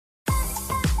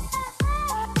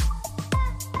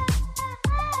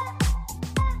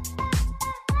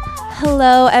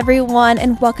Hello, everyone,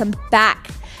 and welcome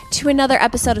back to another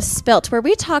episode of Spilt, where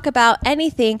we talk about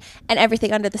anything and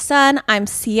everything under the sun. I'm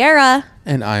Sierra.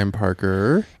 And I'm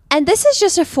Parker. And this is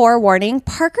just a forewarning.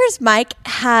 Parker's mic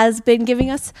has been giving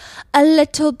us a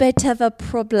little bit of a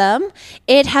problem.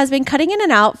 It has been cutting in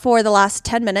and out for the last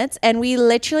 10 minutes, and we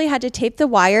literally had to tape the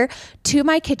wire to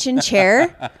my kitchen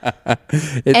chair.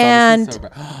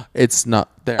 It's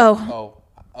not there. Oh.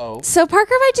 So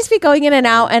Parker might just be going in and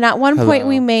out, and at one point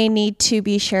we may need to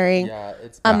be sharing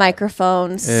a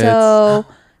microphone. So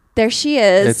there she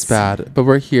is. It's bad, but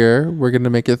we're here. We're going to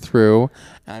make it through.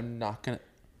 I'm not going to.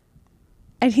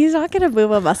 And he's not going to move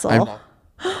a muscle.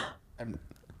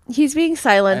 He's being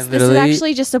silenced. This is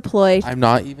actually just a ploy. I'm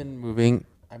not even moving.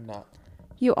 I'm not.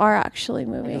 You are actually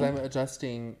moving. Because I'm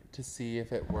adjusting to see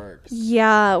if it works.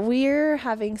 Yeah, we're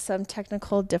having some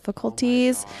technical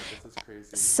difficulties. Oh my God, this is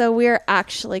crazy. So we're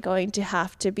actually going to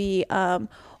have to be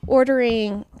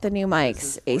ordering the new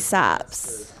mics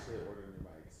ASAP.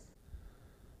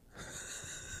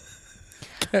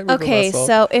 Okay,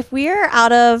 so if we are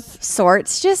out of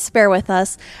sorts, just bear with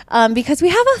us because we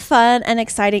have a fun and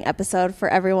exciting episode for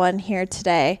everyone here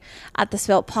today at the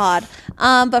Spilt Pod.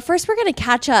 But first, we're going to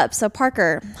catch up. So,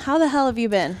 Parker, how the hell have you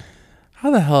been? How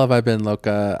the hell have I been,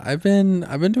 Loca? I've been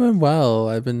doing well.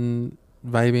 I've been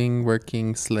vibing,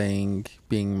 working, slaying,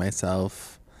 being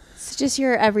myself. It's just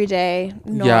your everyday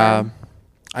norm. Yeah,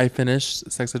 I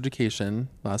finished Sex Education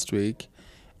last week.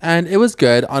 And it was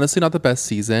good. Honestly, not the best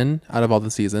season out of all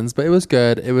the seasons, but it was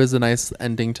good. It was a nice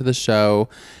ending to the show.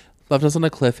 Left us on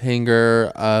a cliffhanger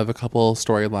of a couple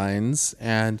storylines,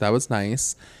 and that was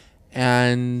nice.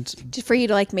 And just for you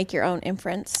to like make your own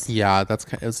inference. Yeah, that's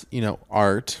kind of, it was,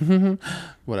 art.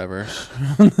 Whatever.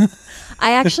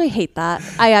 I actually hate that.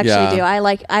 I actually do.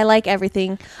 I like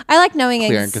everything. I like knowing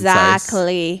clear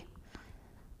exactly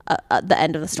the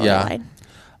end of the storyline.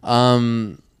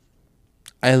 Yeah.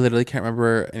 I literally can't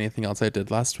remember anything else I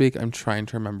did last week. I'm trying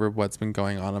to remember what's been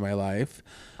going on in my life.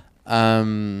 I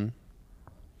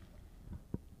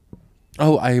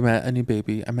met a new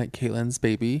baby. I met Caitlin's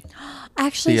baby. I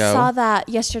actually saw that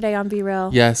yesterday on Be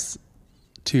Real. Yes.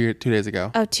 2 days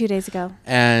ago. Oh, 2 days ago.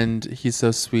 And he's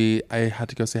so sweet. I had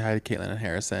to go say hi to Caitlin and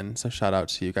Harrison. So shout out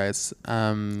to you guys.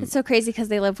 It's so crazy because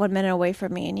they live 1 minute away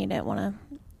from me and you didn't want to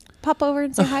pop over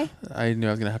and say hi. I knew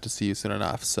I was gonna have to see you soon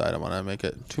enough, so I don't want to make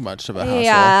it too much of a hassle.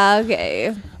 Yeah,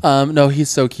 okay. No, he's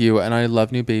so cute, and I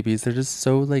love new babies. They're just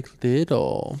so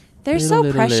little. They're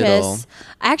so precious.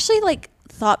 I actually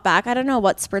thought back. I don't know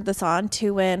what spurred this on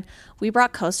to when we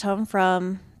brought Coast home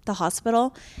from the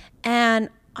hospital, and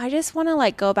I just want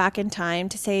to go back in time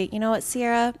to say, you know what,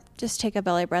 Sierra, just take a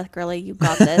belly breath, girlie. You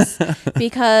got this,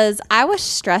 because I was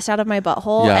stressed out of my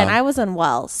butthole and I was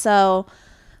unwell. So.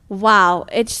 Wow,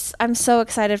 I'm so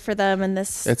excited for them and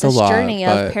this journey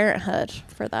of parenthood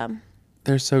for them.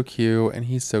 They're so cute, and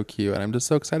he's so cute, and I'm just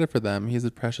so excited for them. He's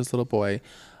a precious little boy.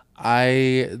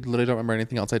 I literally don't remember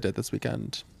anything else I did this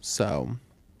weekend. So,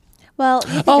 well,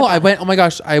 I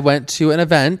went to an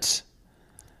event.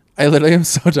 I literally am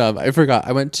so dumb. I forgot.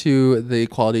 I went to the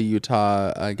Equality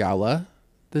Utah gala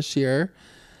this year.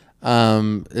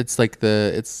 It's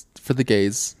it's for the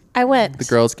gays. I went. The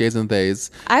girls, gays, and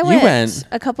theys. I went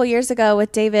a couple years ago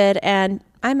with David, and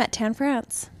I met Tan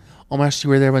France. Oh my gosh, you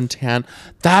were there when Tan.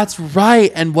 That's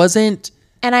right. And wasn't.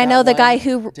 And I know the guy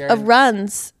who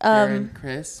runs. Darren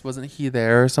Chris, wasn't he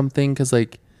there or something? Because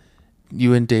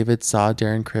you and David saw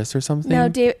Darren Chris or something.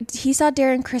 No, he saw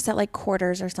Darren Chris at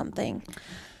Quarters or something.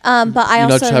 But I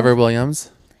also know Trevor Williams.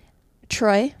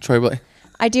 Troy Williams.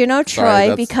 I do know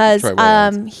Troy because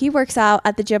he works out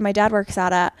at the gym my dad works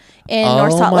out at in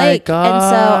North Salt Lake. Gosh. And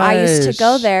so I used to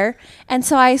go there. And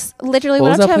so I literally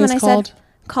went up to him and I said,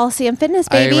 Coliseum Fitness,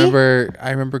 baby.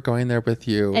 I remember going there with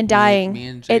you. And dying. Me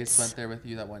and Jace went there with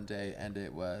you that one day, and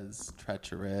it was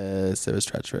treacherous. It was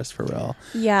treacherous for real.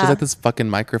 Yeah. Just this fucking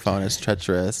microphone is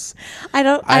treacherous. I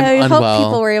hope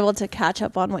people were able to catch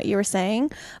up on what you were saying.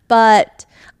 But...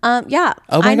 yeah.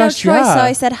 Oh my I know gosh, Troy, yeah. so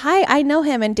I said, hi, I know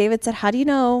him. And David said, how do you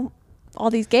know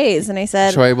all these gays? And I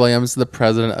said... Troy Williams, the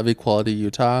president of Equality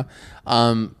Utah.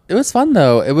 It was fun,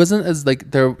 though. It wasn't as,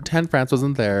 Tan France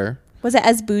wasn't there. Was it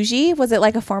as bougie? Was it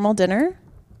a formal dinner?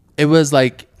 It was,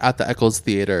 at the Eccles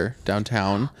Theater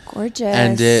downtown. Gorgeous.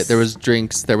 And there was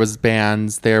drinks, there was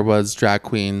bands, there was drag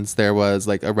queens, there was,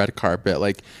 a red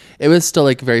carpet. It was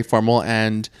still, very formal.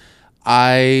 And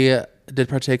I... did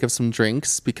partake of some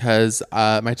drinks because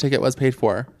my ticket was paid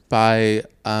for by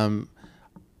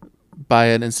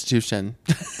an institution.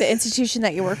 The institution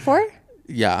that you work for?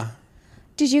 Yeah.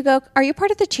 Did you go? Are you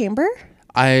part of the chamber?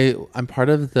 I'm part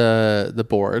of the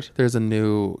board. There's a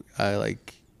new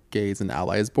gays and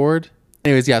allies board.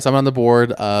 Anyways, yeah, so I'm on the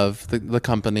board of the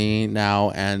company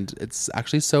now, and it's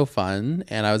actually so fun.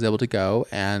 And I was able to go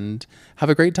and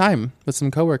have a great time with some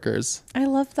coworkers. I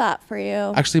love that for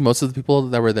you. Actually, most of the people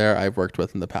that were there I've worked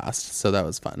with in the past, so that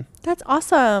was fun. That's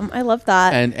awesome. I love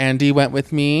that. And Andy went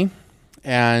with me,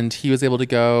 and he was able to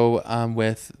go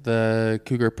with the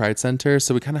Cougar Pride Center.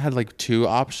 So we kind of had like two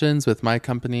options with my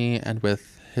company and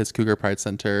with his Cougar Pride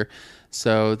Center.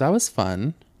 So that was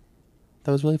fun.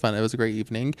 That was really fun. It was a great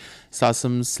evening. Saw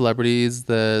some celebrities,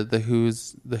 the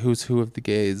who's who of the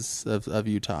gays of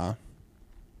Utah.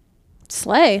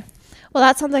 Slay. Well,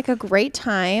 that sounds like a great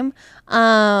time.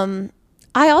 I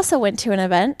also went to an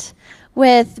event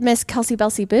with Miss Kelsey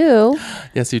Belsey Boo.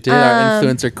 Yes, you did. Our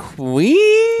influencer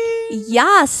queen.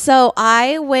 Yeah. So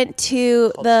I went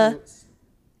to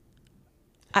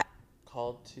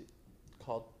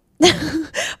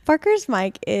Parker's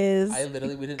mic is I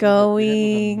literally we didn't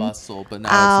going move a muscle, but now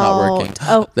it's not working.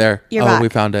 Oh, there. You're back. We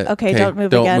found it. Okay, don't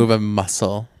move Don't again. move a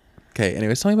muscle. Okay.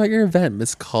 Anyways, tell me about your event,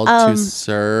 Miss Called to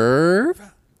Serve.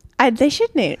 They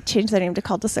should change their name to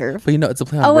Called to Serve. But it's a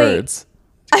play on words.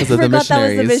 I forgot that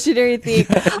was the missionary thing.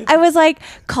 I was like,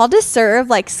 Called to Serve,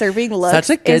 like serving looks.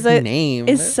 Such a good name.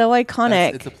 Is so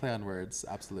iconic. It's a play on words.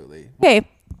 Absolutely. Okay.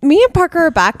 Me and Parker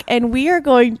are back, and we are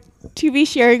going to be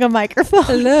sharing a microphone.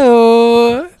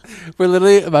 Hello. We're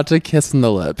literally about to kiss in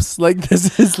the lips. Like,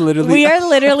 this is literally. We are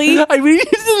literally.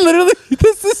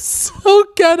 This is so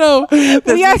ghetto.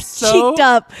 We are cheeked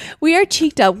up. We are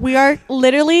cheeked up. We are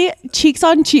literally cheeks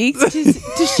on cheeks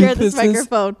to share this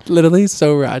microphone. Literally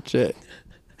so ratchet.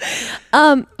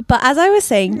 But as I was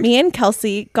saying, me and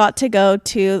Kelsey got to go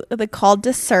to the Called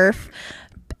to Surf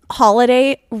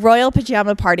holiday royal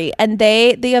pajama party, and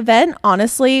the event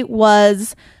honestly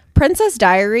was Princess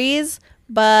Diaries,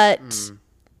 but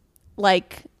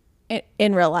like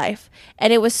in real life,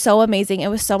 and it was so amazing. It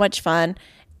was so much fun,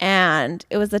 and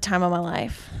it was the time of my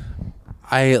life.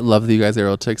 I love that you guys are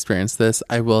able to experience this.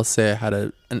 I will say I had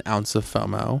an ounce of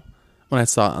FOMO when I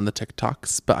saw it on the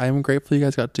TikToks, but I am grateful you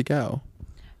guys got to go.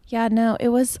 Yeah, no, it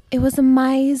was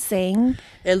amazing.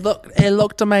 It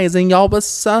looked amazing. Y'all was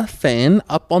surfing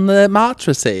up on the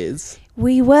mattresses.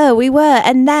 We were.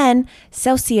 And then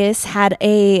Celsius had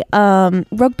a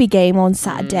rugby game on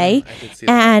Saturday,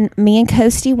 and me and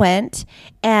Coasty went,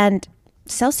 and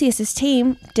Celsius's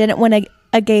team didn't win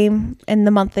a game in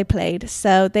the month they played,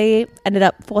 so they ended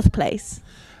up 4th place.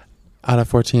 Out of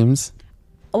 4 teams?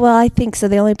 Well, I think so.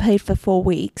 They only played for 4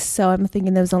 weeks, so I'm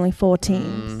thinking there was only 4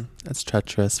 teams. That's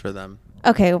treacherous for them.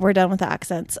 Okay, we're done with the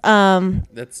accents.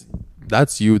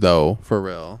 That's you though, for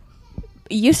real.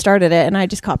 You started it, and I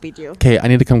just copied you. Okay, I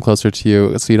need to come closer to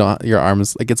you so you don't your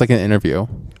arms like it's like an interview.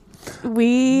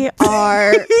 We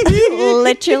are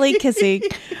literally kissing.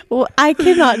 Well, I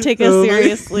cannot take us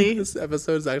seriously. This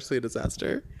episode is actually a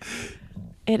disaster.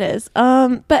 It is.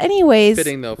 But anyways,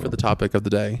 Fitting though for the topic of the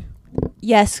day.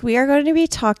 Yes, we are going to be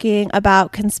talking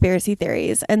about conspiracy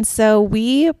theories. And so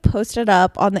we posted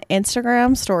up on the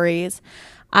Instagram stories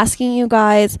asking you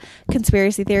guys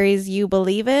conspiracy theories you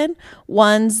believe in,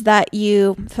 ones that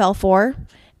you fell for,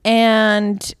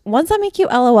 and ones that make you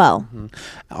LOL.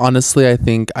 Honestly, I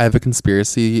think I have a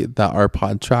conspiracy that our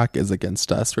pod track is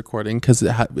against us recording because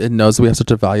it knows we have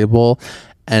such a valuable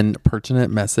and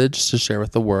pertinent message to share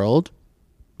with the world.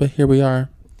 But here we are.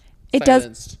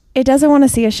 It doesn't want to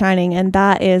see us shining, and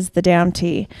that is the damn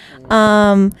tea.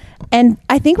 And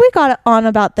I think we got on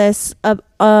about this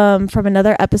from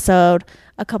another episode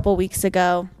a couple weeks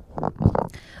ago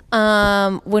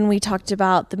when we talked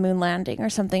about the moon landing or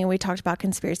something, and we talked about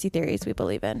conspiracy theories we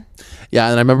believe in. Yeah,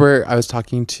 and I remember I was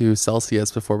talking to Celsius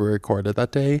before we recorded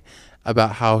that day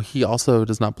about how he also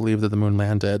does not believe that the moon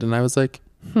landed, and I was like,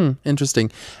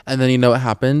 interesting. And then you know what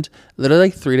happened? Literally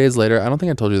like 3 days later, I don't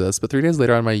think I told you this, but 3 days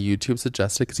later on my YouTube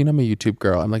suggested, because I'm a YouTube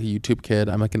girl, I'm like a YouTube kid,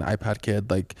 I'm like an iPad kid,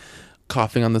 like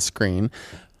coughing on the screen.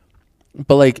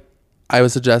 But like I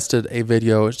was suggested a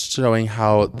video showing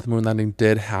how the moon landing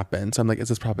did happen. So I'm like, is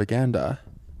this propaganda?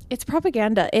 It's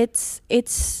propaganda.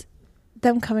 It's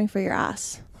them coming for your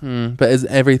ass. But is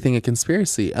everything a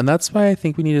conspiracy? And that's why I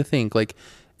think we need to think, like,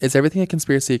 is everything a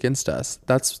conspiracy against us?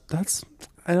 That's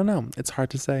I don't know. It's hard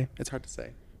to say.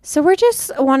 So we're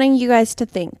just wanting you guys to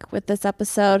think with this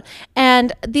episode.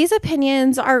 And these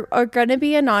opinions are going to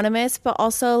be anonymous, but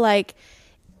also like,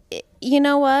 you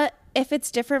know what? If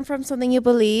it's different from something you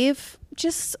believe,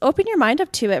 just open your mind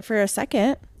up to it for a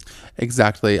second.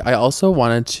 Exactly. I also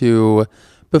wanted to,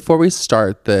 before we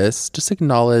start this, just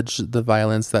acknowledge the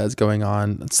violence that is going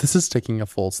on. This is taking a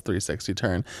full 360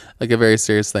 turn, like a very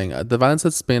serious thing. The violence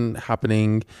that's been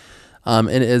happening in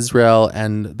Israel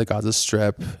and the Gaza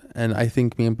Strip. And I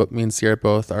think me and Sierra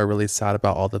both are really sad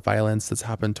about all the violence that's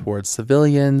happened towards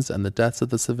civilians and the deaths of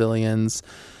the civilians,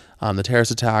 the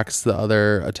terrorist attacks, the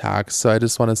other attacks. So I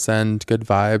just want to send good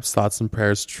vibes, thoughts, and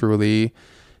prayers truly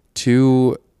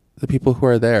to the people who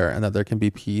are there, and that there can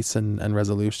be peace and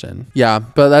resolution. Yeah,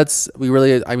 but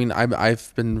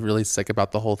I've been really sick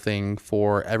about the whole thing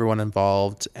for everyone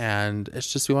involved, and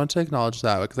it's just we want to acknowledge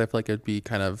that, because I feel like it'd be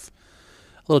kind of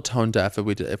a little tone deaf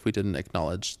if we didn't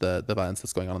acknowledge the violence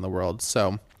that's going on in the world.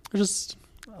 So just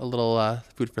a little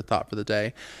food for thought for the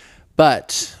day.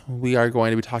 But we are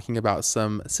going to be talking about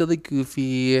some silly,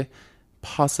 goofy,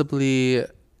 possibly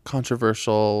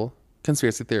controversial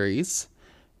conspiracy theories,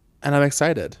 and I'm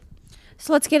excited.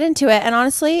 So let's get into it. And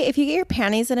honestly, if you get your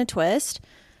panties in a twist,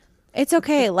 it's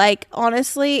okay. Like,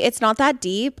 honestly, it's not that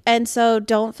deep. And so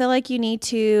don't feel like you need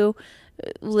to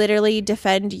literally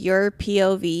defend your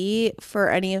POV for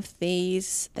any of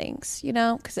these things, you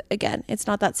know? Because again, it's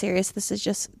not that serious. This is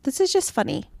just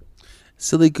funny.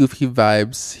 Silly, goofy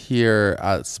vibes here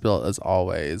at Spill as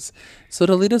always. So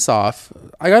to lead us off,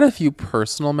 I got a few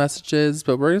personal messages,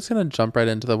 but we're just going to jump right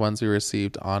into the ones we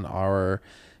received on our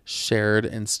shared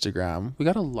Instagram. We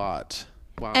got a lot.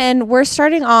 Wow. And we're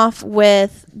starting off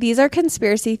with, these are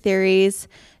conspiracy theories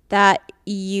that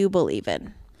you believe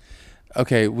in.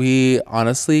 Okay, we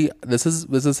honestly, this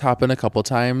has happened a couple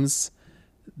times.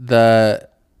 The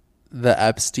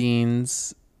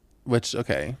Epsteins, which,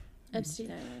 okay.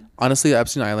 Epstein Island. Honestly,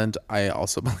 Epstein Island, I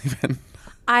also believe in.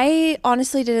 I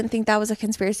honestly didn't think that was a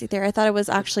conspiracy theory. I thought it was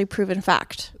actually proven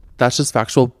fact. That's just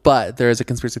factual, but there is a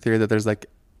conspiracy theory that there's like,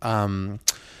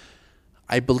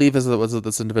 I believe as what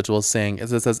this individual is saying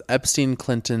is, it says Epstein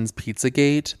Clinton's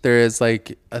Pizzagate. There is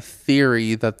like a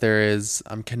theory that there is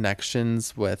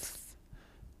connections with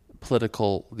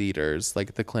political leaders,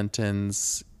 like the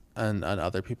Clintons and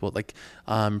other people, like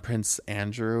Prince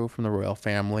Andrew from the royal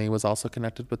family was also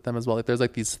connected with them as well. Like there's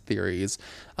like these theories.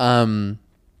 So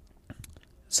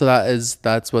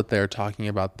that's what they're talking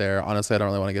about there. Honestly, I don't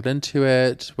really want to get into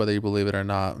it, whether you believe it or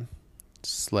not.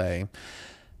 Slay.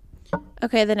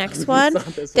 Okay, the next one.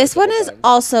 This one has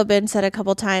also been said a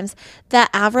couple times, that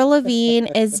Avril Lavigne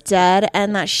is dead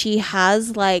and that she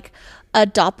has like a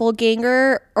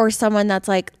doppelganger or someone that's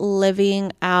like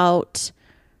living out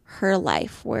her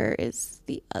life. Where is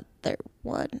the other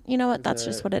one? You know what? That's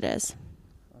just what it is.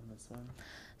 On this one.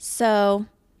 So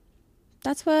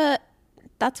that's what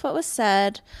was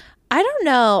said. I don't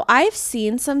know. I've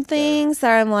seen some things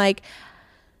that I'm like,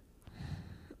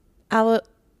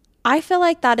 I feel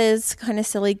like that is kind of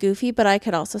silly, goofy, but I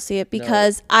could also see it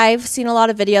because I've seen a lot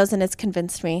of videos and it's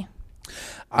convinced me.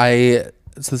 So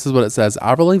this is what it says.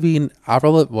 Avril Lavigne,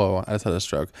 whoa, I just had a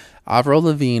stroke. Avril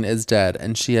Lavigne is dead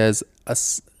and she has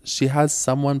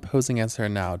someone posing as her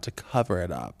now to cover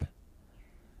it up.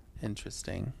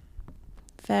 Interesting.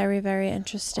 Very, very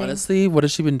interesting. Honestly, what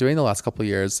has she been doing the last couple of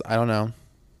years? I don't know.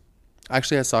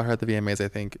 Actually, I saw her at the VMAs, I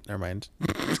think. Never mind.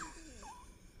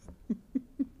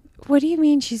 What do you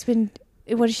mean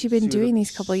what has she been doing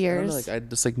these couple years? I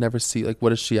just like never see, like,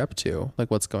 what is she up to? Like,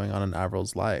 what's going on in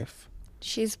Avril's life?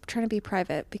 She's trying to be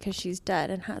private because she's dead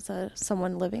and has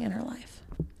someone living in her life.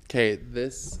 Okay,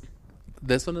 this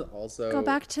one is also... Go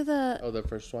back to the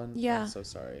first one? Yeah. I'm so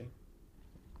sorry.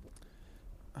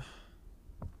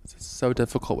 It's so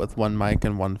difficult with one mic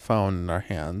and one phone in our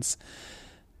hands.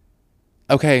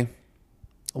 Okay.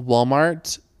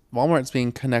 Walmart's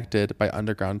being connected by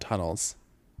underground tunnels.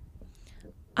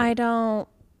 I don't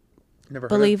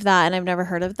believe that, and I've never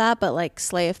heard of that, but like,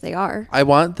 slay if they are. I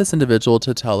want this individual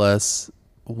to tell us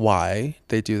why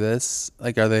they do this.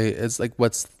 Like,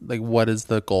 what is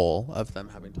the goal of them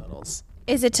having tunnels?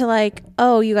 Is it to like,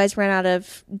 oh, you guys ran out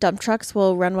of dump trucks,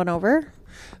 we'll run one over?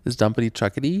 This dumpity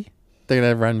truckity, they're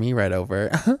gonna run me right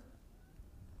over.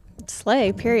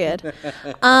 Slay, period.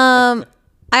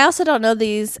 I also don't know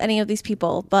any of these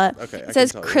people, but it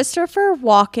says Christopher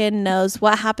Walken knows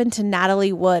what happened to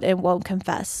Natalie Wood and won't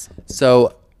confess.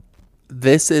 So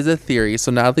this is a theory. So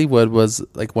Natalie Wood was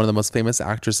like one of the most famous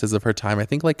actresses of her time. I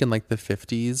think like in like the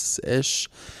 50s-ish.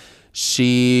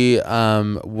 She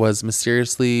was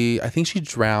mysteriously, I think she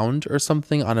drowned or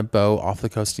something on a boat off the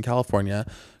coast in California.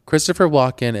 Christopher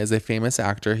Walken is a famous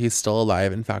actor. He's still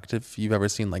alive. In fact, if you've ever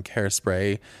seen like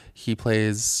Hairspray, he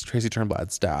plays Tracy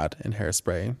Turnblad's dad in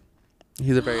Hairspray.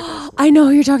 He's a very famous I know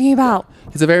who you're talking about.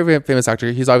 He's a very, very famous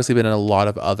actor. He's obviously been in a lot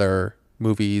of other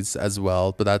movies as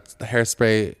well, but that's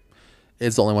Hairspray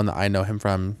is the only one that I know him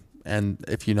from. And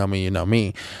if you know me, you know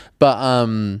me. But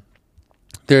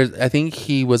I think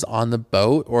he was on the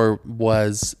boat or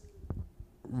was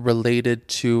related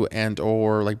to and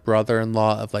or like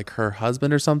brother-in-law of like her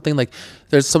husband or something. Like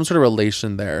there's some sort of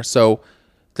relation there. So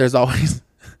there's always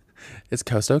is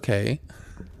Coast okay?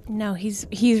 No, he's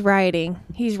rioting.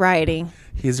 He's rioting.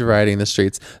 He's riding the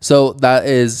streets. So that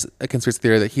is a conspiracy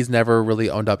theory that he's never really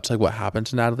owned up to like what happened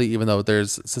to Natalie, even though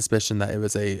there's suspicion that it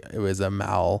was a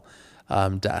mal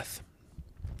death.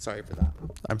 Sorry for that.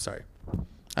 I'm sorry.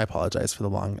 I apologize for the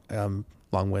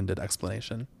long-winded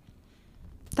explanation.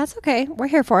 That's okay. We're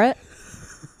here for it.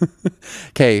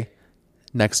 Okay,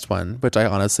 next one, which I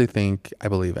honestly think I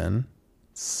believe in.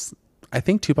 I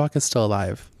think Tupac is still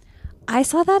alive. I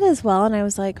saw that as well, and I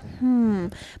was like,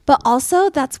 But also,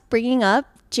 that's bringing up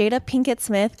Jada Pinkett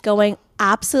Smith going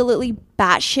absolutely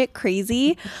batshit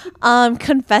crazy,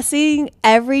 confessing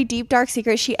every deep, dark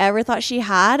secret she ever thought she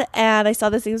had. And I saw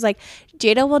this, it was like,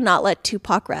 Jada will not let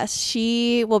Tupac rest.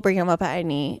 She will bring him up at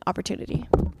any opportunity.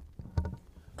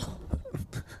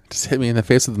 Just hit me in the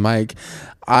face with the mic.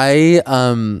 I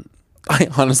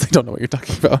honestly don't know what you're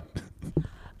talking about.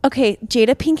 Okay,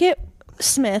 Jada Pinkett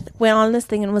Smith went on this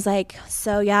thing and was like,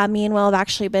 so yeah, me and Will have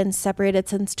actually been separated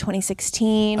since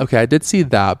 2016. Okay, I did see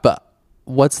that, but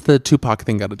what's the Tupac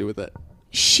thing got to do with it?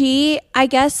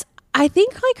 I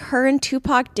think like her and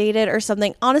Tupac dated or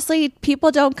something. Honestly, people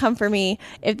don't come for me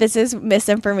if this is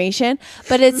misinformation,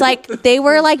 but it's like they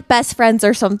were like best friends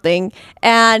or something.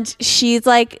 And she's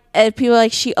like, people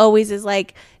like, she always is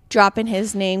like dropping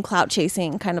his name, clout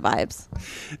chasing kind of vibes.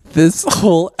 This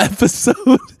whole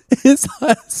episode is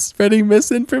us spreading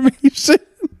misinformation.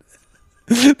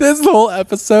 This whole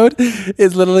episode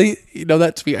is literally, you know,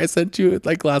 that tweet I sent you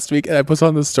like last week and I posted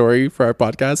on the story for our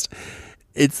podcast.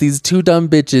 It's these two dumb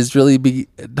bitches really be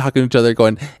talking to each other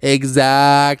going,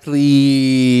 exactly.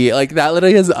 Like that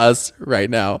literally is us right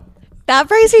now. That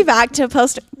brings me back to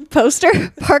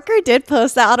poster. Parker did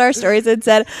post that on our stories and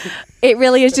said, it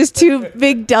really is just two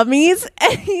big dummies.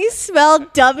 And he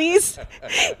spelled dummies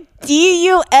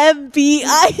DUMBIES.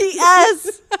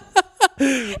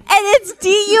 And it's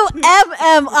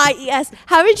DUMMIES.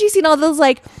 Haven't you seen all those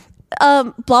like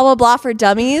blah blah blah for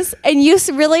dummies? And you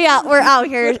really we're out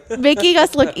here making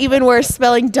us look even worse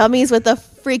spelling dummies with a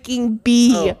freaking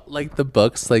B. Oh, like the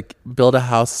books, like build a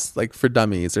house like for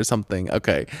dummies or something.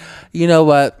 Okay. You know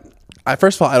what?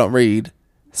 First of all, I don't read.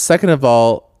 Second of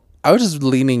all, I was just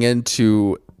leaning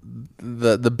into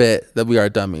the bit that we are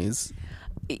dummies.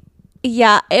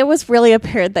 Yeah, it was really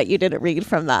apparent that you didn't read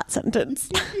from that sentence.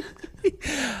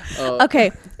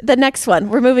 Okay, the next one.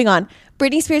 We're moving on.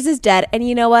 Britney Spears is dead, and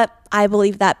you know what? I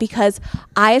believe that because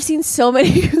I have seen so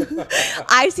many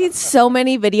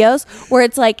videos where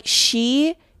it's like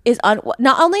she is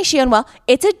not only is she unwell,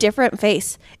 it's a different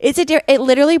face. It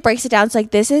literally breaks it down. It's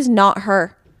like, this is not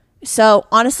her. So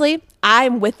honestly,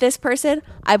 I'm with this person.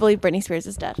 I believe Britney Spears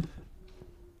is dead.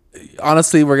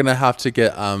 Honestly, we're gonna have to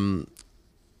get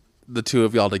the two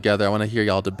of y'all together. I want to hear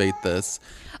y'all debate this.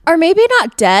 Or maybe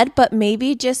not dead, but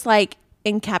maybe just like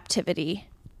in captivity.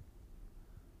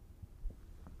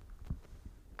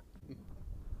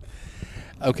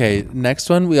 Okay, next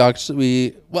one we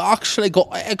actually got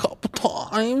a couple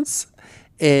times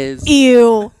is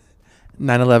Ew.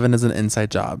 9/11 is an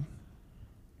inside job.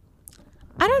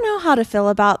 I don't know how to feel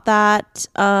about that.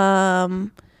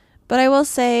 But I will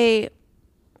say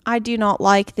I do not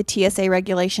like the TSA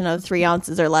regulation of 3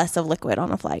 ounces or less of liquid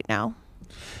on a flight now.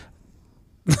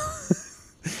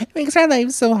 It makes our life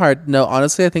so hard. No,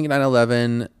 honestly, I think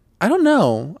 9/11, I don't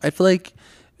know. I feel like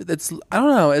I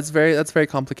don't know. That's very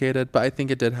complicated, but I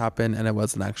think it did happen and it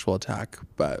was an actual attack.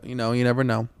 But, you know, you never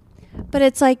know. But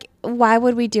it's like, why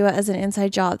would we do it as an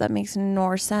inside job? That makes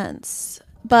no sense.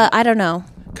 But I don't know.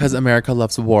 Because America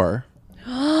loves war.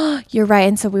 You're right.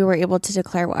 And so we were able to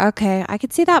declare war. Okay, I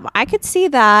could see that. I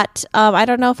I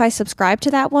don't know if I subscribe to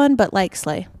that one, but like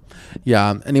slay.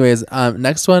 Yeah. Anyways,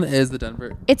 next one is the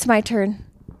Denver. It's my turn.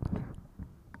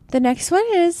 The next one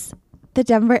is the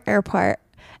Denver airport.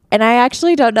 And I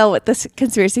actually don't know what this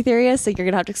conspiracy theory is, so you're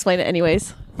going to have to explain it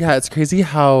anyways. Yeah, it's crazy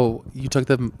how you took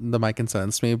the mic and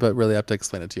sentenced me, but really I have to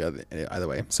explain it to you either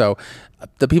way. So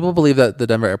the people believe that the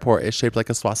Denver airport is shaped like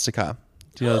a swastika.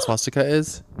 Do you know what a swastika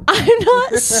is? I'm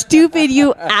not stupid,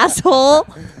 you asshole.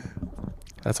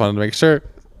 I just wanted to make sure.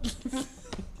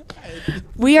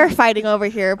 We are fighting over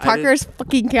here. Parker's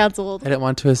fucking canceled. I didn't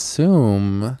want to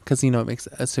assume, because you know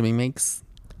assuming makes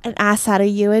an ass out of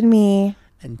you and me.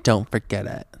 And don't forget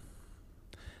it.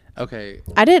 Okay.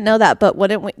 I didn't know that, but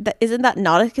isn't that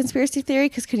not a conspiracy theory?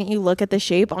 Because couldn't you look at the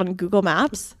shape on Google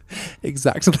Maps?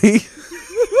 Exactly.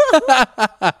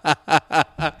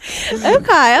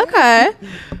 Okay.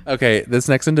 Okay, this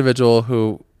next individual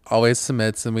who always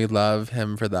submits, and we love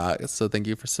him for that. So thank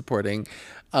you for supporting.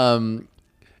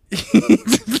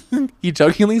 he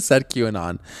jokingly said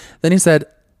QAnon. Then he said,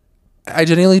 I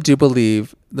genuinely do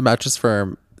believe the mattress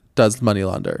firm does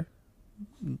launder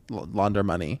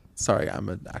money. Sorry,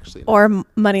 actually. Or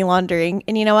money laundering.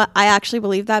 And you know what? I actually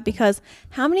believe that, because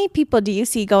how many people do you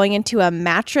see going into a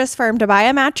mattress firm to buy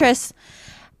a mattress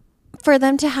for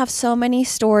them to have so many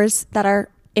stores that are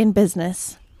in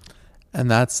business? And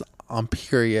that's on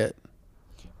period.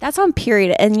 That's on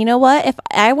period. And you know what?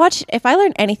 If I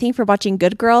learned anything from watching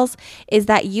Good Girls, is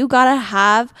that you gotta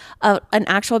have an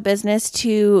actual business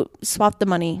to swap the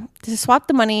money,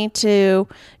 to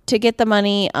get the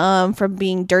money from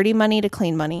being dirty money to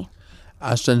clean money.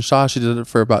 Ashton Shaw, she did it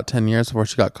for about 10 years before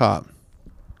she got caught.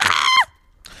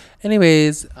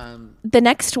 Anyways, the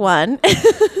next one,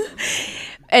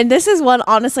 and this is one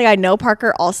honestly I know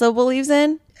Parker also believes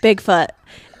in: Bigfoot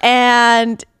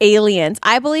and aliens.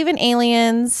 I believe in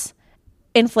aliens.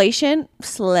 Inflation,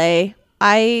 slay.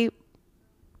 I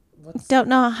don't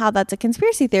know how that's a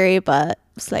conspiracy theory, but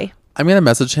slay. I'm going to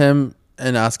message him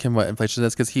and ask him what inflation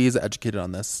is, because he's educated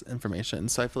on this information.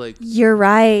 So I feel like you're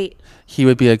right. He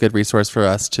would be a good resource for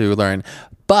us to learn.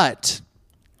 But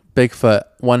Bigfoot,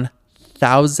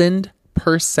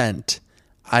 1000%,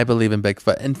 I believe in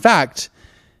Bigfoot. In fact,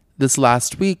 this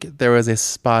last week, there was a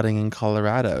spotting in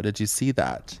Colorado. Did you see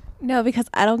that? No, because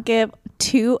I don't give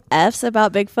two F's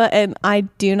about Bigfoot, and I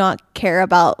do not care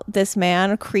about this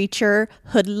man, creature,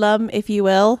 hoodlum, if you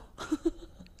will.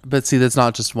 But see, there's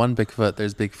not just one Bigfoot.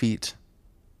 There's big feet.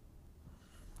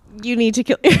 You need to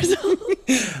kill yourself.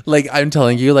 Like, I'm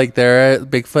telling you, like,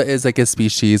 Bigfoot is like a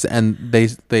species, and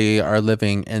they are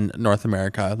living in North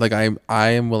America. Like, I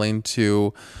am willing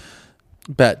to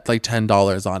bet like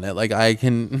 $10 on it. Like, I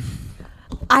didn't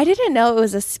know it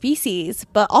was a species,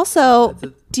 but also,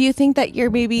 do you think that you're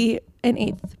maybe an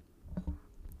eighth?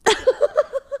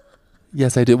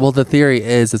 Yes, I do. Well, the theory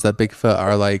is that Bigfoot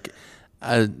are like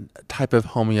a type of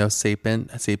Homo sapien.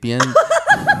 Homo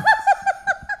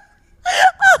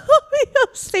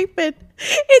sapien.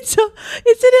 Isn't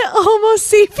it Homo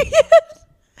sapien?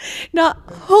 Not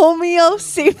Homo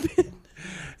sapien.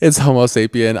 It's Homo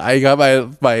sapien. I got my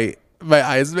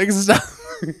eyes mixed up.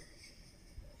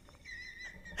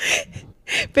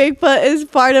 Bigfoot is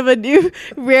part of a new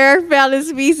rare found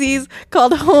species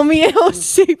called Homo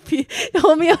sapien.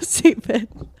 Homo sapien.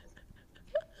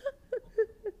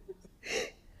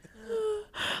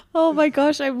 Oh my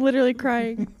gosh, I'm literally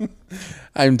crying.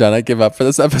 I'm done. I give up for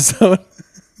this episode.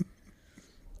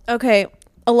 Okay,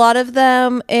 a lot of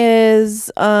them is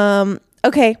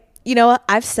okay, you know what?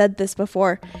 I've said this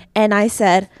before, and I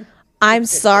said, I'm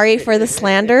sorry for the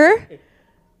slander,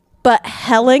 but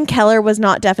Helen Keller was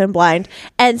not deaf and blind.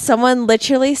 And someone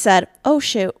literally said, oh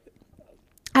shoot,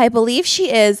 I believe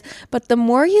she is, but the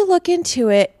more you look into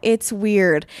it, it's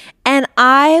weird. And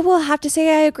I will have to say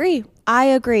I agree.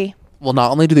 Well,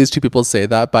 not only do these two people say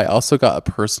that, but I also got a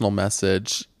personal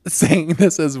message saying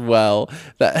this as well,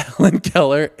 that Helen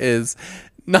Keller is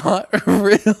not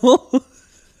real.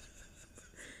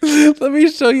 Let me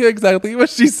show you exactly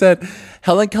what she said.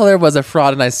 Helen Keller was a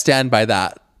fraud, and I stand by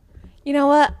that. You know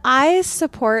what? I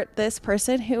support this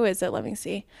person. Who is it? Let me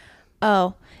see.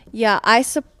 Oh, yeah.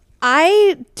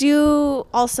 I do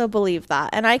also believe that.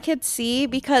 And I could see,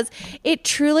 because it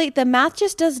truly, the math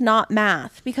just does not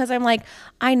math. Because I'm like,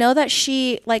 I know that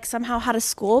she like somehow had a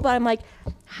school, but I'm like,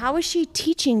 how is she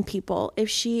teaching people if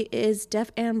she is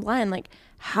deaf and blind? Like,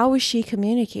 how is she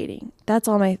communicating? That's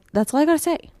all I gotta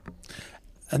say.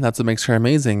 And that's what makes her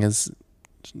amazing, is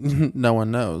no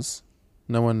one knows.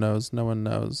 No one knows. No one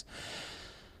knows.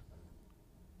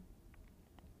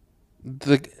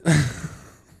 The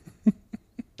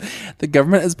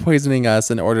government is poisoning us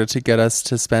in order to get us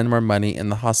to spend more money in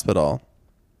the hospital.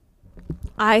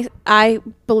 I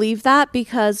believe that,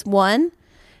 because one,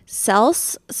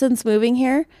 Cels, since moving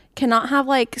here, cannot have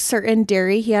like certain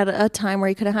dairy. He had a time where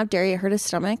he couldn't have dairy. It hurt his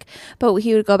stomach, but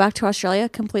he would go back to Australia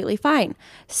completely fine.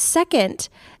 Second,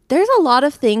 there's a lot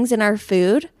of things in our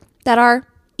food that are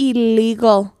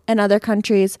illegal in other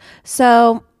countries.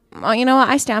 So, you know what?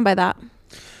 I stand by that.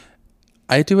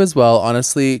 I do as well,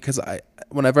 honestly, because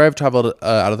whenever I've traveled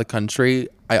out of the country,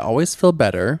 I always feel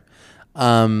better.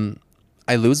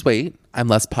 I lose weight. I'm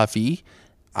less puffy.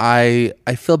 I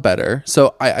feel better.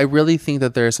 So I really think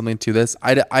that there is something to this.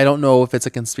 I don't know if it's a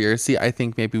conspiracy. I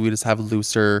think maybe we just have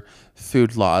looser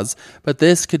food laws, but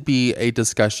this could be a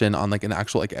discussion on like an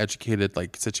actual like educated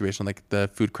like situation, like the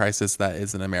food crisis that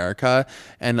is in America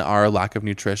and our lack of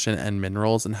nutrition and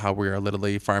minerals, and how we are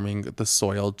literally farming the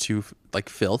soil to like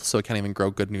filth, so it can't even grow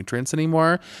good nutrients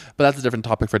anymore. But that's a different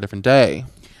topic for a different day.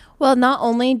 Well, not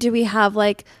only do we have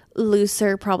like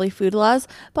looser probably food laws,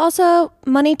 but also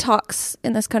money talks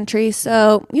in this country.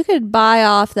 So you could buy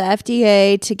off the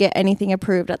FDA to get anything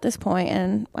approved at this point,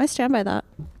 and I stand by that.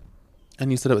 And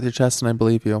you said it with your chest, and I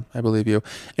believe you. I believe you.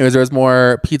 Anyways, there was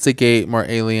more Pizzagate, more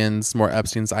aliens, more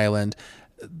Epstein's Island.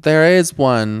 There is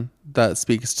one that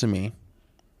speaks to me,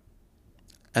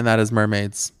 and that is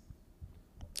mermaids.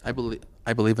 I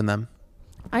believe in them.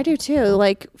 I do too.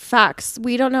 Like, facts.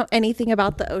 We don't know anything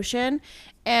about the ocean,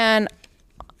 and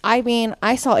I mean,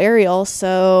 I saw Ariel,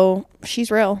 so she's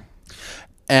real.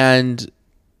 And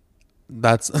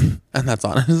that's honest.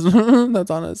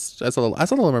 That's honest. I saw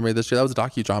Little Mermaid this year. That was a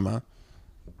docudrama.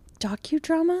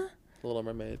 Docudrama? The Little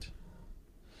Mermaid.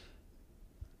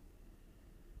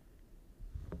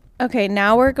 Okay,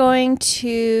 now we're going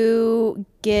to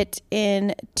get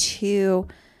into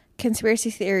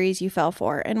conspiracy theories you fell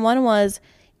for. And one was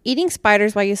eating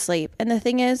spiders while you sleep. And the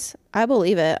thing is, I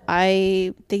believe it.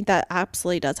 I think that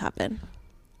absolutely does happen.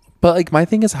 But like, my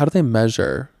thing is, how do they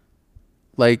measure?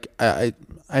 Like, I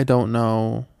don't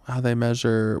know how they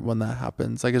measure when that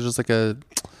happens. Like, it's just like I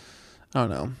don't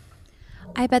know.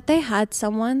 I bet they had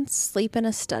someone sleep in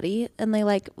a study and they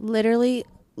like literally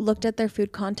looked at their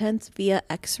food contents via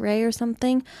x-ray or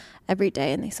something every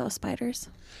day and they saw spiders.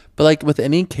 But like with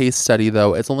any case study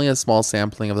though, it's only a small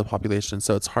sampling of the population,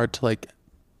 so it's hard to like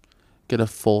get a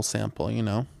full sample, you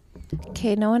know.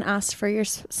 Okay, no one asked for your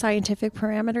scientific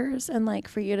parameters and like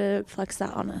for you to flex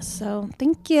that on us, so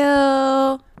thank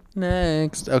you.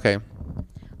 Next. Okay,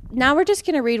 now we're just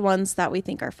gonna read ones that we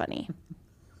think are funny,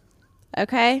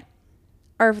 okay,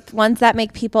 or ones that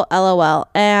make people LOL.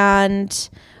 And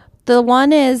the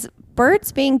one is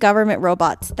birds being government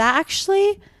robots. That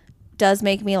actually does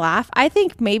make me laugh. I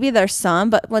think maybe there's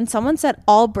some, but when someone said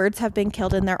all birds have been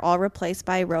killed and they're all replaced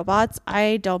by robots,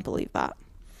 I don't believe that.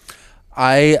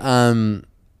 I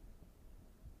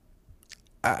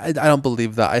don't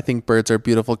believe that. I think birds are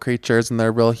beautiful creatures and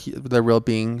they're real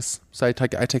beings. So I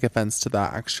take offense to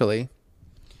that actually.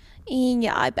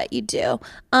 Yeah, I bet you do.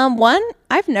 One,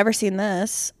 I've never seen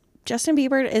this. Justin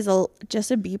Bieber is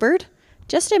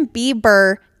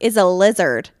a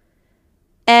lizard.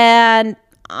 And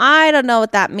I don't know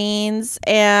what that means.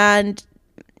 And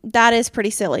that is pretty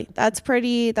silly. That's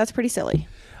pretty silly.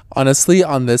 Honestly,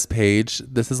 on this page,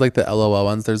 this is like the LOL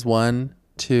ones. There's 1,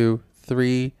 2,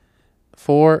 3,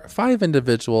 4, 5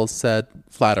 individuals said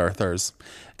flat earthers.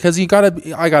 Because I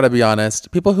gotta be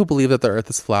honest. People who believe that the earth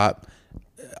is flat,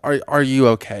 are you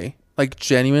okay? Like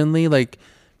genuinely, like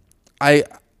I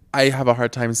have a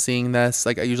hard time seeing this.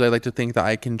 Like I usually like to think that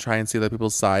I can try and see other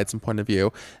people's sides and point of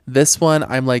view. This one,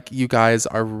 I'm like, you guys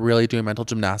are really doing mental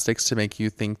gymnastics to make you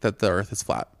think that the earth is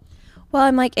flat. Well,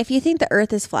 I'm like, if you think the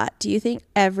earth is flat, do you think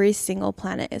every single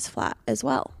planet is flat as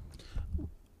well?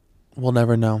 We'll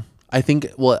never know. I think,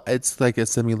 well, it's like a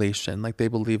simulation. Like they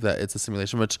believe that it's a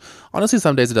simulation, which honestly,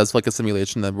 some days it does feel like a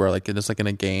simulation that we're like just like in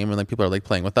a game and like people are like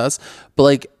playing with us. But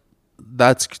like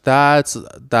that's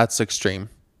extreme.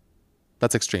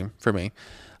 That's extreme for me.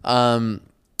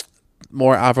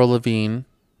 More Avril Lavigne,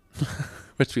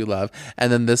 which we love.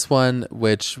 And then this one,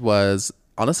 which was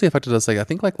honestly affected us, like I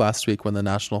think like last week when the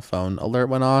national phone alert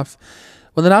went off.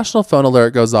 When the national phone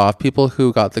alert goes off, people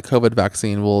who got the COVID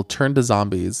vaccine will turn to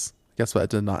zombies. Guess what? It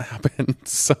did not happen.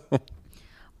 So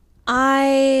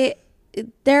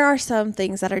there are some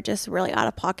things that are just really out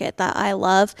of pocket that I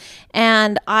love.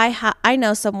 And I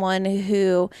know someone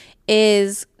who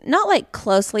is not like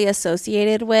closely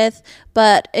associated with,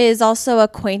 but is also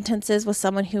acquaintances with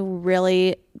someone who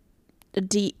really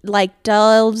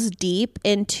delves deep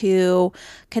into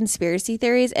conspiracy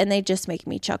theories, and they just make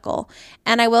me chuckle.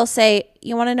 And I will say,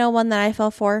 you want to know one that I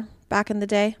fell for back in the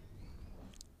day?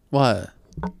 What?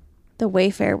 The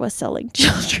Wayfair was selling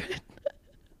children.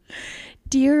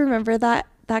 Do you remember that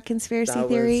conspiracy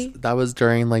theory? That was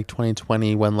during like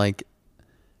 2020 when like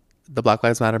the Black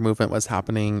Lives Matter movement was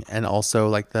happening, and also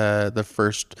like the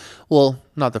first, well,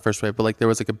 not the first wave, but like there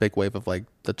was like a big wave of like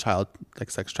the child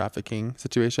like sex trafficking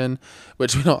situation,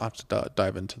 which we don't have to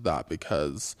dive into that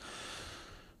because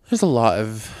there's a lot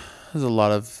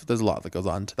that goes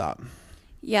on to that.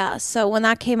 Yeah, so when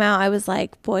that came out, I was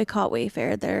like, boycott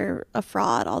Wayfair, they're a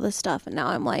fraud, all this stuff. And now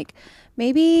I'm like,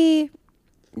 maybe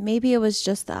it was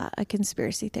just that, a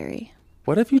conspiracy theory.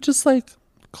 What if you just like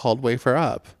called Wayfair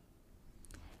up?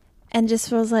 And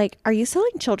just was like, are you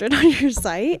selling children on your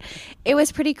site? It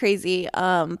was pretty crazy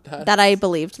that I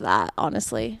believed that,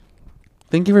 honestly.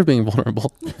 Thank you for being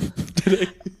vulnerable today.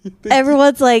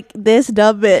 Everyone's like, this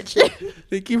dumb bitch.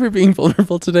 Thank you for being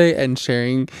vulnerable today and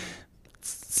sharing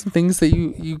some things that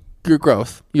your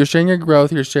growth. You're sharing your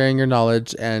growth, you're sharing your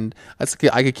knowledge, and I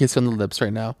could kiss you on the lips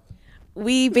right now.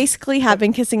 we basically have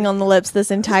been kissing on the lips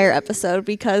this entire episode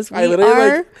because we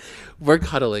are we're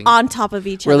cuddling on top of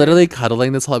each other. We're literally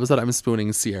cuddling this whole episode. I'm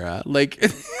spooning Sierra. Like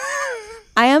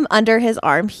I am under his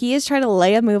arm. He is trying to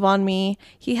lay a move on me.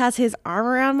 He has his arm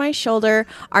around my shoulder.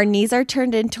 Our knees are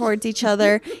turned in towards each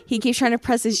other. He keeps trying to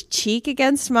press his cheek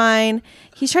against mine.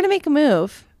 He's trying to make a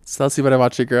move. Celsi, you better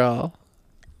watch your girl.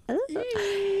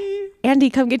 Andy,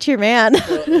 come get your man.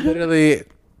 Literally,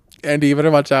 Andy, you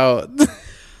better watch out.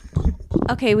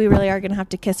 Okay, we really are going to have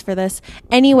to kiss for this.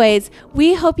 Anyways,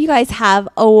 we hope you guys have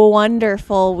a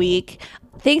wonderful week.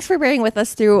 Thanks for bearing with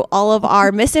us through all of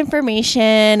our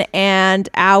misinformation and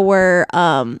our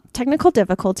technical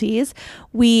difficulties.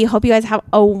 We hope you guys have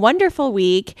a wonderful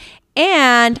week.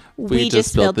 And we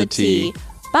just spilled the tea.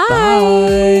 Bye.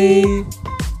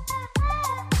 Bye.